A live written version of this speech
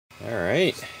All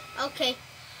right. Okay.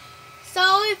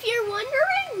 So if you're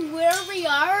wondering where we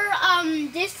are,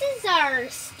 this is our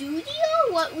studio,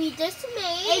 what we just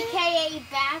made. AKA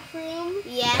bathroom.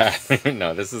 Yes.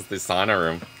 No, this is the sauna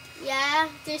room. Yeah,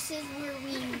 this is where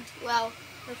we, well,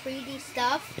 the 3D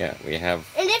stuff. Yeah, we have.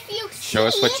 And if you Show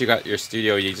us what you got your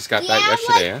studio. You just got that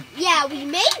yesterday, like, Yeah, we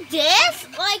made this.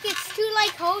 Like, it's to,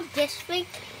 like, hold this thing.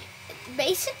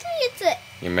 Basically, it's a...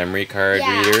 Your memory card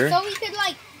reader. So we could,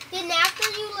 like, then after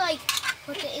you, like,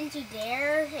 put it into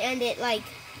there, and it, like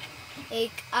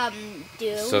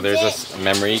do. So there's a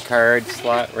memory card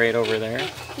slot right over there.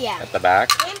 Yeah. At the back.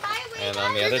 And, by the way, and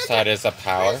on the other side is a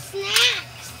power. The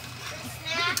snacks.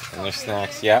 And there's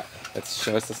snacks. Yeah. Let's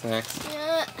show us the snacks.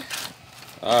 Yeah.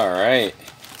 All right.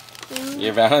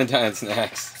 Your Valentine's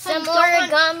snacks. Some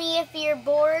origami if you're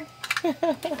bored.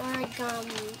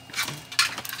 Origami.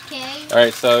 Okay. All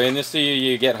right. So in this studio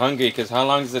you get hungry because how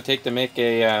long does it take to make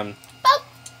a About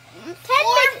 4 or 5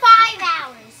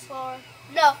 hours.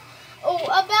 No. Oh,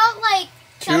 about like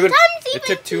sometimes even it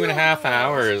took 2.5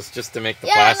 hours just to make the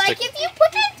plastic. plastic. Yeah, like if you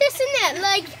put this in that,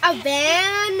 like a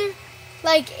van,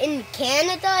 like in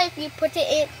Canada, if you put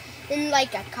it in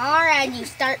like a car and you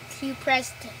start to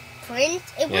press print,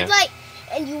 it would like,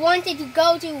 and you wanted to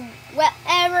go to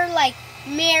wherever, like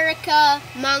America,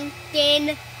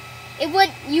 Moncton, it would,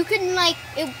 you can like,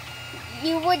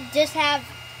 you would just have.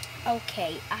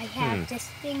 Okay, I have this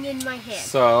thing in my hand.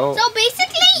 So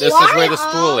basically, this is where the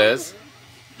spool is.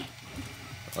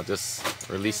 I'll just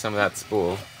release some of that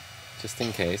spool, just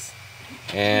in case.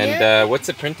 And what's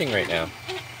it printing right now?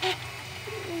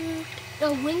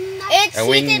 A wing nut. A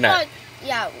wing nut.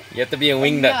 Yeah. You have to be a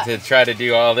wing nut to try to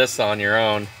do all this on your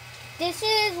own. This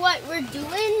is what we're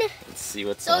doing. Let's see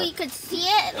what's so you could see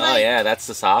it. Oh yeah, that's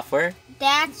the software.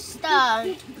 That's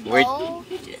the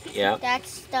yeah.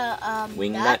 That's the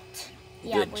wing nut.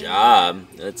 Yeah, good job.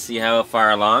 Let's see how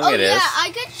far along it is. Oh yeah, I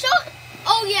could show.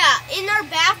 Oh yeah, in our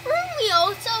bathroom we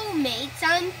also made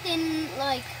something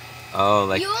like. Oh,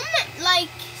 like. You like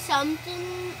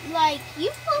something like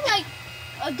you put like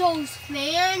those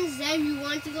fans, and you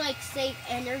want to like save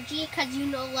energy because you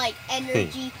know like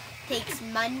energy takes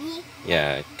money.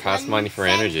 Yeah, it costs money for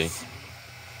energy.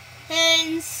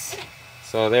 Hence.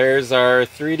 So there's our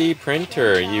 3D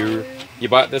printer. You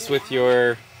bought this with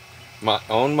your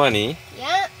own money.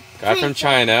 Yeah. Got from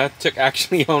China. Took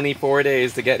actually only 4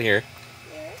 days to get here.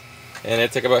 And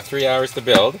it took about 3 hours to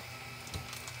build.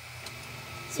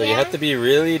 So you have to be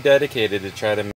really dedicated to try to